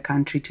on in the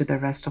country to the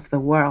rest of the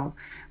world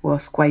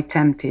was quite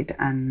tempting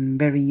and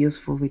very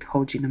useful with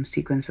whole genome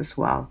sequence as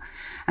well.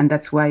 And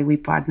that's why we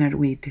partnered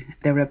with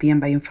the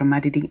European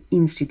Bioinformatics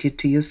Institute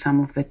to use some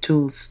of the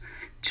tools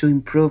to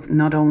improve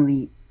not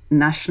only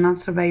national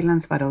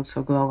surveillance, but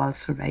also global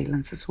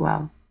surveillance as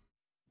well.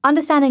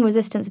 Understanding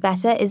resistance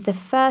better is the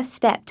first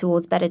step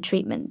towards better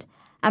treatment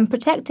and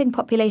protecting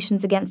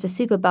populations against a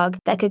superbug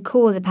that could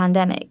cause a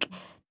pandemic.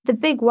 The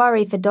big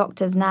worry for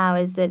doctors now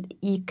is that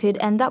you could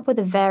end up with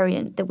a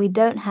variant that we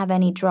don't have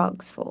any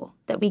drugs for,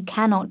 that we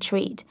cannot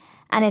treat.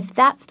 And if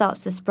that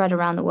starts to spread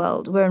around the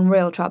world, we're in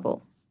real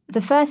trouble.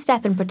 The first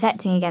step in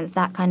protecting against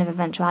that kind of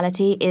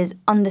eventuality is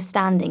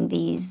understanding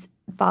these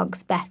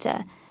bugs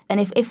better.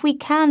 And if we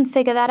can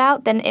figure that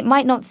out, then it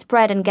might not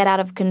spread and get out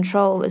of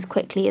control as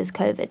quickly as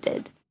COVID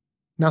did.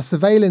 Now,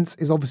 surveillance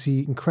is obviously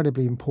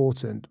incredibly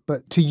important,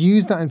 but to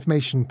use that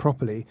information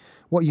properly,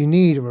 what you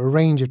need are a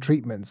range of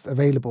treatments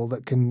available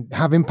that can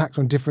have impact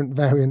on different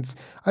variants.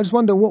 I just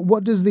wonder,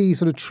 what does the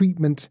sort of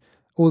treatment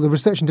or the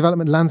research and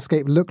development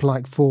landscape look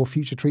like for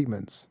future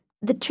treatments?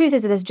 The truth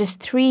is that there's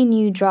just 3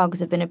 new drugs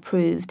have been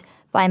approved,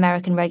 by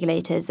American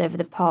regulators over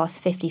the past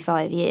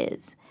 55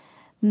 years.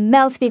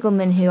 Mel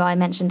Spiegelman, who I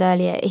mentioned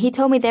earlier, he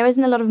told me there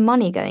isn't a lot of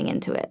money going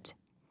into it.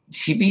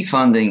 TB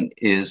funding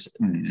is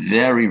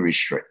very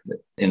restricted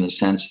in the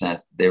sense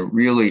that there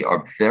really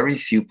are very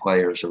few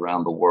players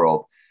around the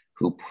world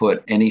who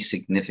put any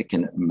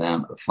significant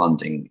amount of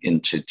funding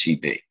into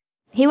TB.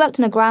 He worked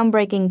on a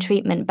groundbreaking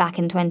treatment back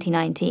in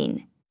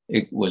 2019.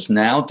 It was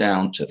now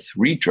down to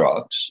 3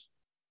 drugs,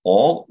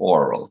 all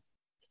oral,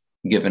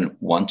 given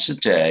once a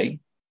day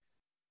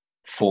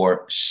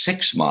for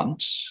 6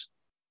 months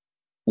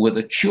with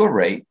a cure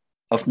rate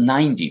of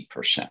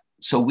 90%.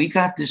 So we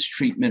got this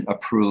treatment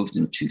approved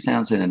in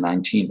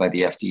 2019 by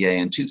the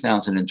FDA and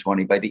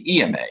 2020 by the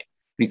EMA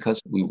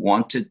because we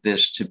wanted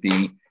this to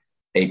be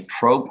a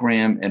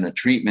program and a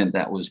treatment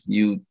that was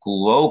viewed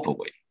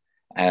globally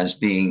as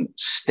being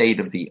state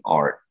of the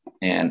art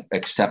and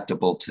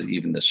acceptable to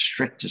even the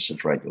strictest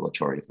of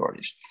regulatory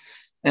authorities.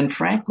 And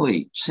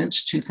frankly,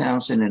 since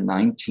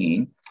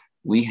 2019,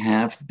 we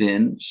have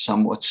been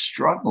somewhat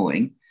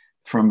struggling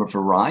from a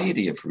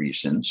variety of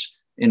reasons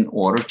in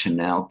order to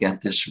now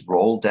get this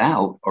rolled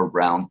out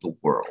around the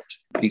world.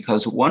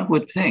 Because one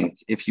would think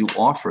if you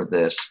offer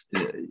this,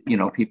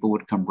 people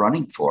would come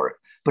running for it.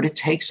 But it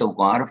takes a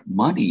lot of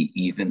money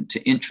even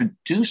to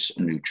introduce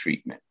a new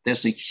treatment.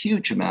 There's a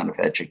huge amount of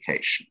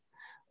education,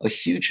 a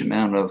huge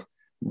amount of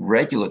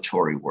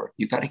regulatory work.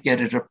 You got to get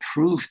it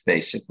approved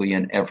basically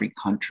in every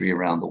country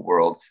around the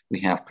world. We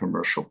have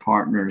commercial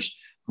partners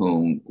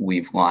whom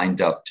we've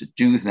lined up to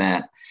do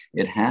that.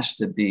 It has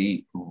to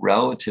be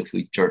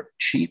relatively dirt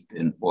cheap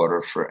in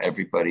order for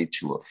everybody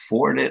to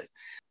afford it.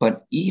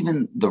 But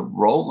even the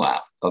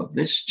rollout of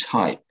this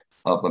type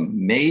of a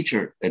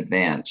major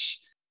advance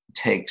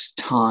takes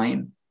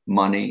time,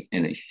 money,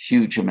 and a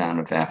huge amount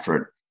of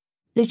effort.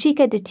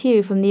 Lucica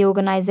Detiu from the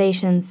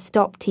organisation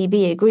Stop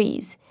TB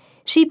agrees.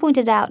 She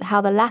pointed out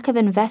how the lack of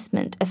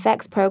investment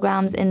affects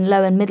programs in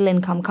low and middle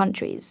income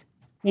countries.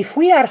 If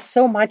we are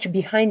so much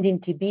behind in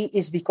TB,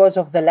 it's because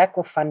of the lack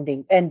of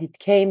funding, and it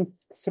came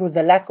through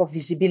the lack of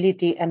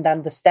visibility and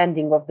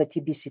understanding of the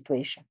TB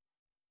situation.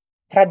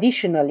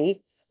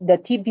 Traditionally, the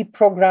TB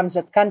programs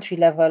at country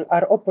level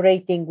are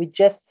operating with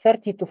just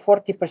 30 to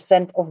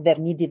 40% of their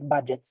needed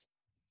budgets.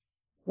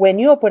 When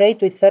you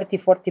operate with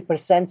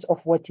 30-40%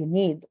 of what you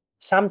need,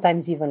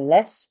 sometimes even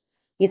less,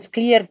 it's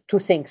clear 2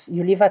 things.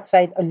 You leave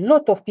outside a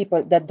lot of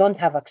people that don't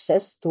have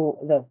access to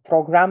the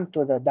program,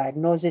 to the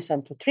diagnosis,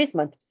 and to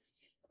treatment.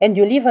 And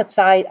you leave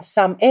aside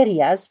some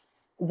areas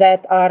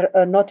that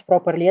are not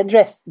properly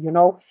addressed.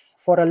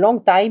 For a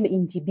long time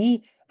in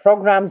TB,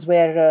 programs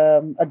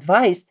were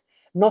advised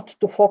not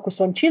to focus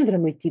on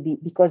children with TB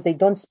because they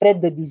don't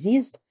spread the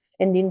disease.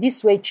 And in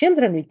this way,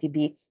 children with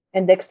TB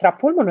and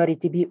extrapulmonary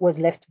TB was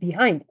left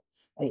behind.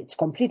 It's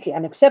completely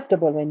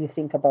unacceptable when you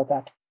think about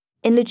that.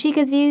 In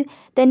Lucica's view,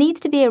 there needs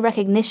to be a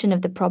recognition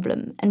of the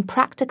problem and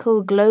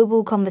practical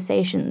global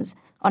conversations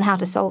on how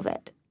to solve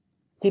it.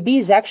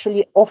 TB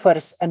actually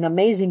offers an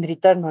amazing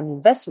return on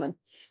investment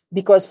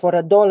because for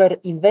 $1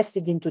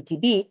 invested into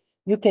TB,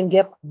 you can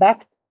get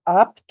back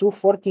up to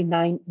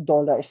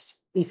 $49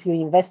 if you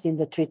invest in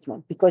the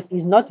treatment, because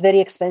it's not very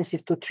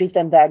expensive to treat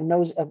and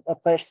diagnose a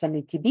person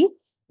with TB,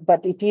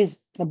 but it is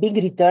a big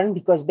return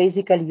because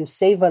basically you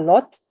save a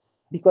lot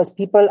because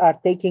people are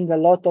taking a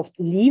lot of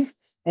leave,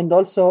 and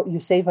also you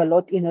save a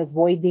lot in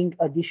avoiding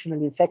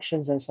additional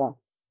infections and so on.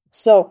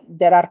 So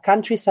there are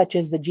countries such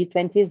as the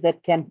G20s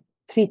that can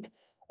treat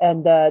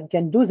and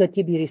can do the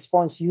TB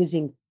response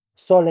using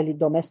solely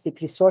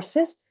domestic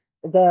resources.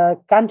 The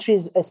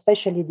countries,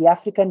 especially the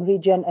African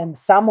region and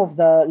some of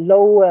the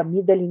low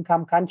middle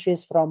income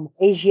countries from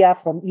Asia,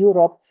 from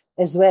Europe,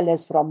 as well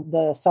as from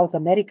the South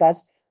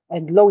Americas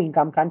and low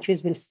income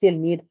countries will still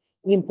need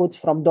inputs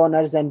from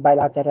donors and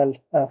bilateral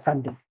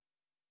funding.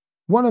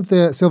 One of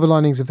the silver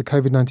linings of the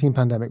COVID-19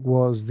 pandemic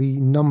was the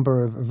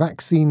number of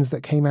vaccines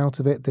that came out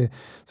of it, the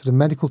sort of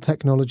medical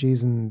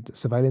technologies and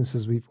surveillance,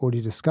 as we've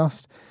already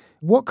discussed.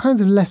 What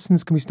kinds of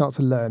lessons can we start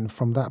to learn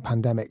from that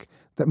pandemic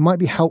that might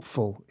be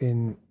helpful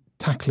in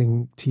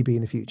tackling TB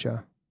in the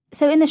future?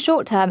 So in the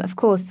short term, of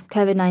course,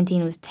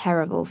 COVID-19 was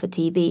terrible for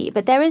TB,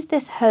 but there is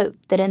this hope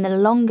that in the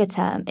longer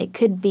term, it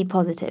could be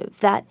positive,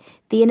 that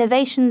the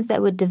innovations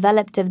that were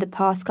developed over the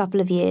past couple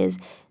of years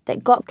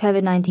that got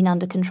COVID-19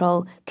 under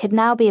control could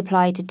now be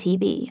applied to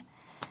TB.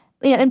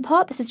 In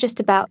part, this is just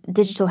about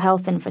digital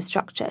health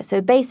infrastructure. So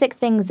basic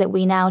things that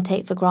we now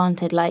take for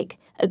granted, like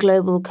a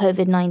global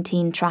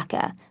COVID-19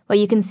 tracker, where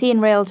you can see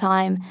in real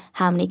time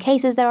how many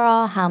cases there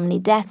are, how many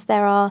deaths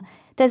there are.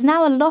 There's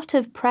now a lot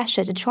of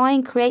pressure to try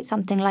and create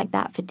something like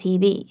that for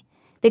TB.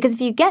 Because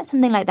if you get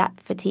something like that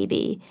for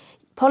TB,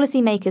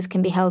 policymakers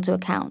can be held to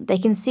account. They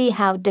can see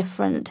how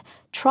different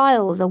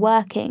trials are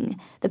working.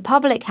 The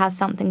public has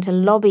something to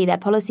lobby their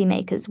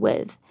policymakers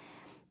with.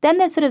 Then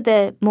there's sort of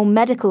the more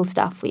medical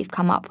stuff we've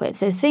come up with.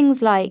 So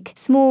things like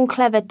small,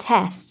 clever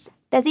tests.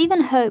 There's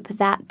even hope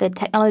that the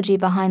technology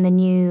behind the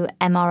new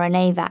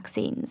mRNA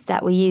vaccines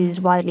that were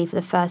used widely for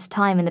the first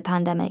time in the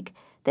pandemic,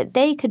 that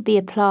they could be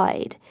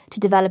applied to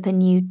develop a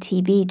new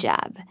TB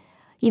jab.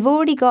 You've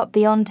already got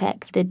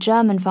BioNTech, the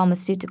German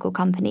pharmaceutical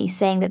company,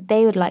 saying that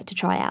they would like to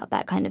try out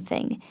that kind of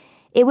thing.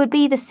 It would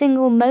be the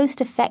single most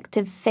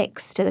effective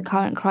fix to the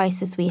current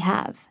crisis we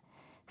have.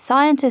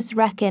 Scientists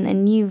reckon a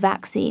new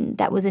vaccine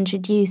that was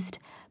introduced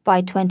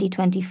by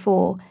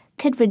 2024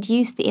 could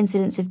reduce the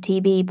incidence of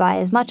TB by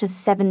as much as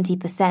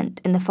 70%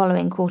 in the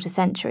following quarter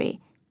century,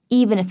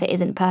 even if it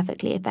isn't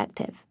perfectly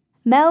effective.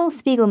 Mel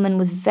Spiegelman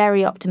was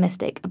very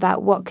optimistic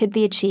about what could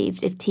be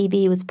achieved if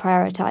TB was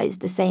prioritized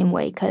the same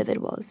way COVID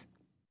was.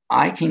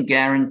 I can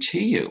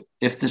guarantee you,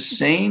 if the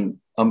same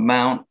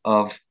amount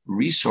of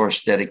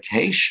resource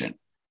dedication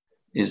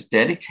is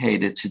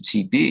dedicated to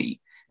TB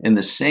and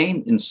the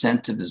same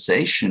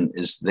incentivization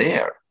is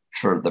there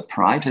for the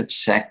private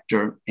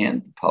sector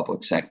and the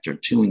public sector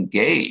to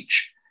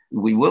engage,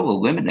 we will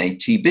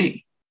eliminate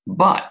TB.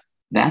 But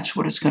that's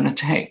what it's going to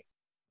take.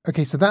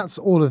 Okay, so that's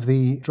all of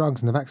the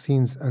drugs and the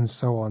vaccines and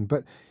so on.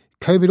 But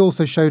COVID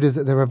also showed us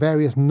that there are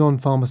various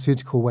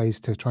non-pharmaceutical ways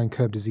to try and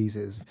curb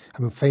diseases. I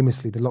mean,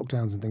 famously, the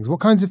lockdowns and things. What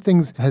kinds of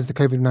things has the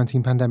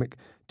COVID-19 pandemic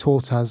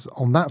taught us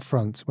on that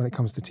front when it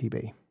comes to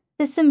TB?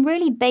 There's some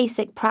really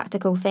basic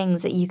practical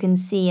things that you can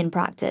see in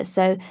practice.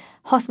 So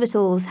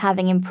hospitals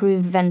having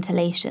improved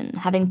ventilation,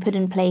 having put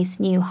in place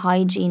new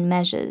hygiene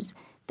measures,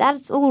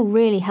 that's all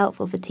really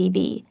helpful for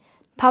TB.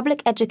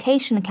 Public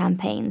education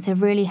campaigns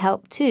have really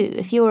helped too.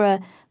 If you're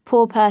a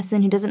poor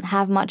person who doesn't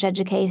have much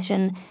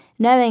education,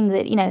 knowing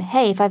that,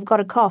 hey, if I've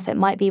got a cough, it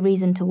might be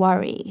reason to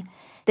worry.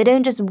 They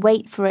don't just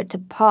wait for it to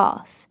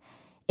pass.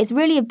 It's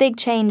really a big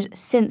change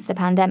since the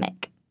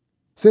pandemic.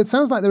 So it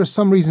sounds like there are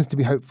some reasons to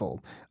be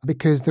hopeful,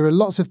 because there are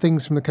lots of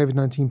things from the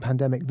COVID-19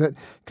 pandemic that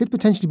could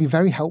potentially be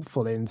very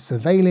helpful in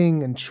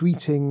surveilling and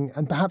treating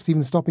and perhaps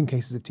even stopping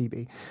cases of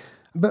TB.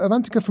 But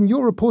Avantika, from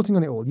your reporting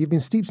on it all, you've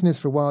been steeped in this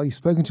for a while, you've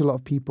spoken to a lot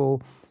of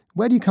people.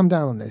 Where do you come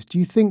down on this? Do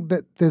you think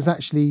that there's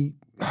actually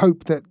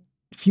hope that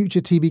future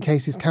TB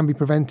cases can be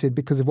prevented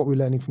because of what we're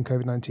learning from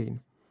COVID-19?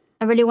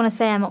 I really want to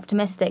say I'm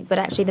optimistic, but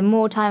actually the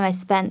more time I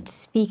spent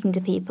speaking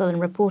to people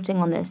and reporting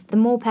on this, the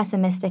more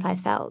pessimistic I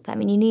felt. I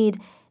mean, you need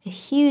a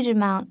huge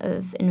amount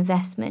of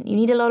investment. You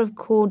need a lot of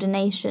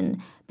coordination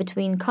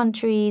between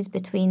countries,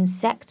 between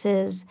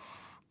sectors.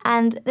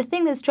 And the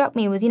thing that struck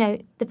me was,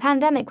 the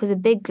pandemic was a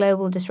big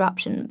global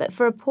disruption, but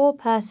for a poor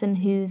person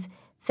who's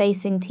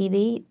facing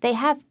TB, they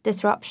have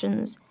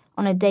disruptions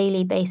on a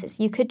daily basis.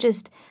 You could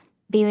just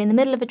be in the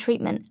middle of a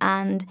treatment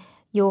and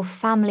your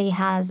family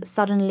has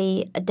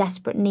suddenly a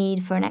desperate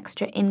need for an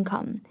extra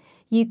income.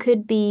 You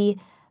could be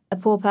a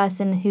poor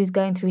person who's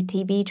going through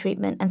TB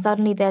treatment and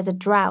suddenly there's a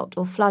drought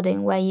or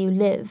flooding where you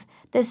live.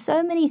 There's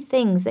so many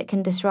things that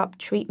can disrupt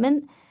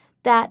treatment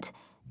that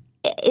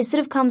it sort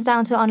of comes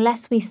down to,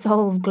 unless we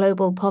solve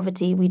global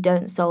poverty, we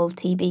don't solve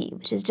TB,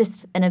 which is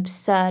just an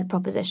absurd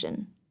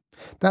proposition.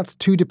 That's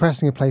too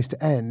depressing a place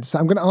to end. So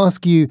I'm going to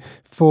ask you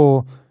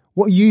for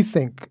what you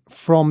think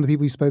from the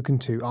people you've spoken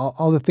to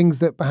are the things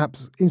that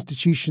perhaps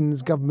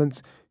institutions,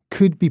 governments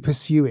could be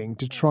pursuing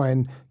to try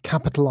and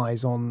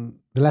capitalise on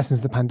the lessons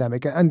of the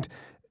pandemic. And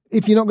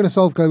if you're not going to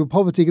solve global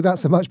poverty,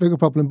 that's a much bigger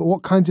problem, but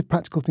what kinds of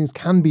practical things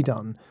can be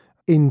done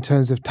in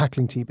terms of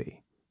tackling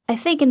TB? I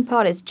think in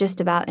part it's just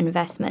about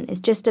investment.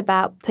 It's just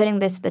about putting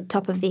this at the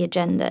top of the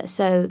agenda.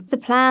 So the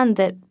plan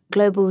that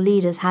global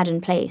leaders had in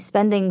place,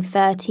 spending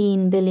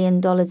 $13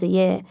 billion a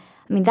year,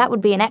 I mean, that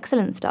would be an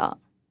excellent start.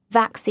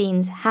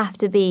 Vaccines have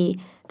to be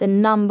the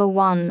number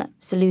one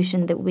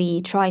solution that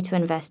we try to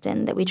invest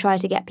in, that we try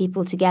to get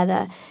people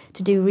together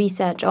to do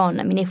research on.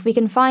 I mean, if we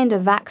can find a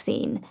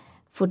vaccine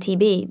for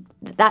TB,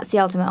 that's the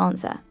ultimate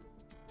answer.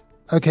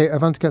 Okay,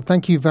 Avantika,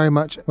 thank you very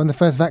much. When the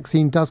first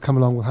vaccine does come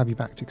along, we'll have you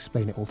back to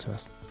explain it all to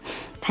us.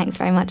 Thanks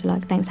very much,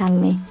 Alok. Thanks for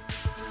having me.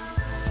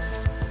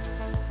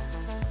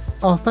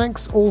 Our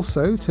thanks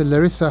also to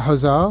Larissa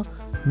Hozar,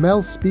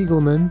 Mel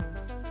Spiegelman,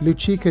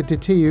 Luchika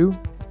Ditiu,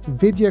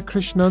 Vidya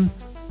Krishnan,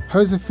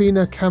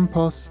 Josefina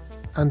Campos,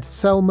 and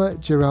Selma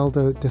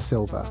Geraldo da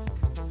Silva.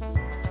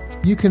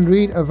 You can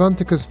read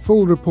Avantika's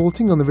full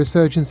reporting on the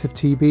resurgence of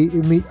TB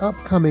in the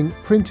upcoming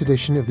print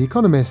edition of The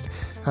Economist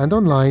and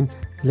online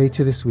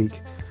later this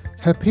week.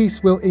 Her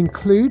piece will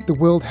include the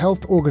World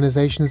Health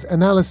Organization's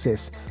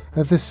analysis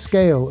of the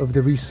scale of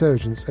the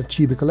resurgence of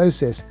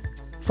tuberculosis.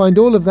 Find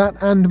all of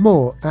that and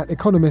more at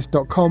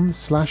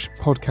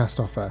economist.com/podcast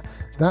offer.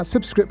 That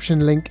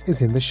subscription link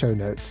is in the show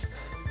notes.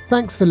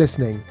 Thanks for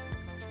listening.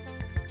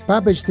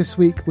 Babbage this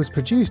week was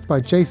produced by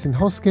Jason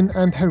Hoskin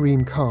and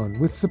Harim Khan,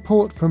 with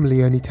support from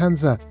Leonie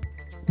Tanza.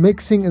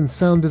 Mixing and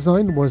sound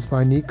design was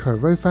by Nico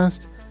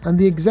Rofast, and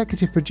the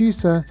executive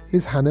producer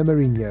is Hannah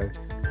Mourinho.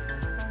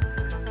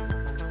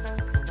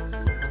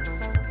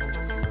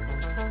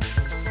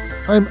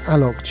 I'm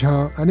Alok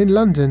Jha, and in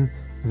London,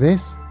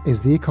 this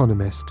is The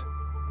Economist.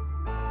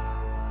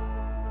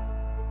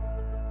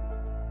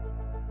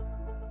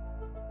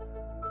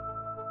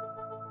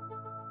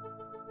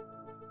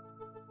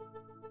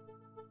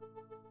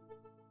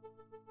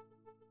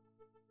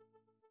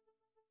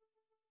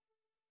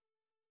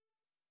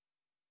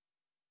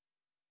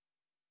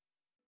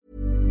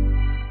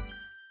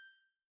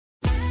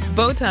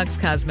 Botox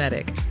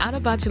Cosmetic, out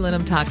of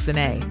botulinum toxin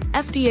A,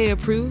 FDA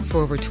approved for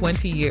over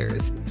 20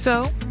 years.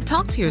 So,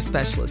 talk to your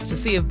specialist to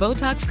see if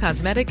Botox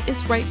Cosmetic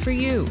is right for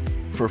you.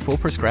 For full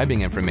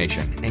prescribing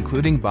information,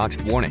 including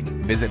boxed warning,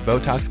 visit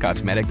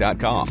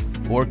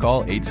BotoxCosmetic.com or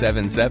call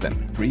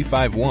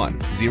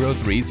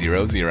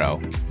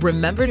 877-351-0300.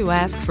 Remember to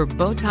ask for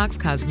Botox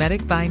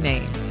Cosmetic by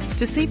name.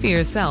 To see for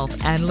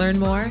yourself and learn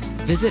more,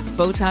 visit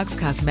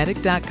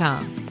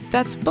BotoxCosmetic.com.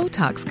 That's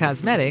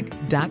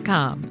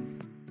BotoxCosmetic.com.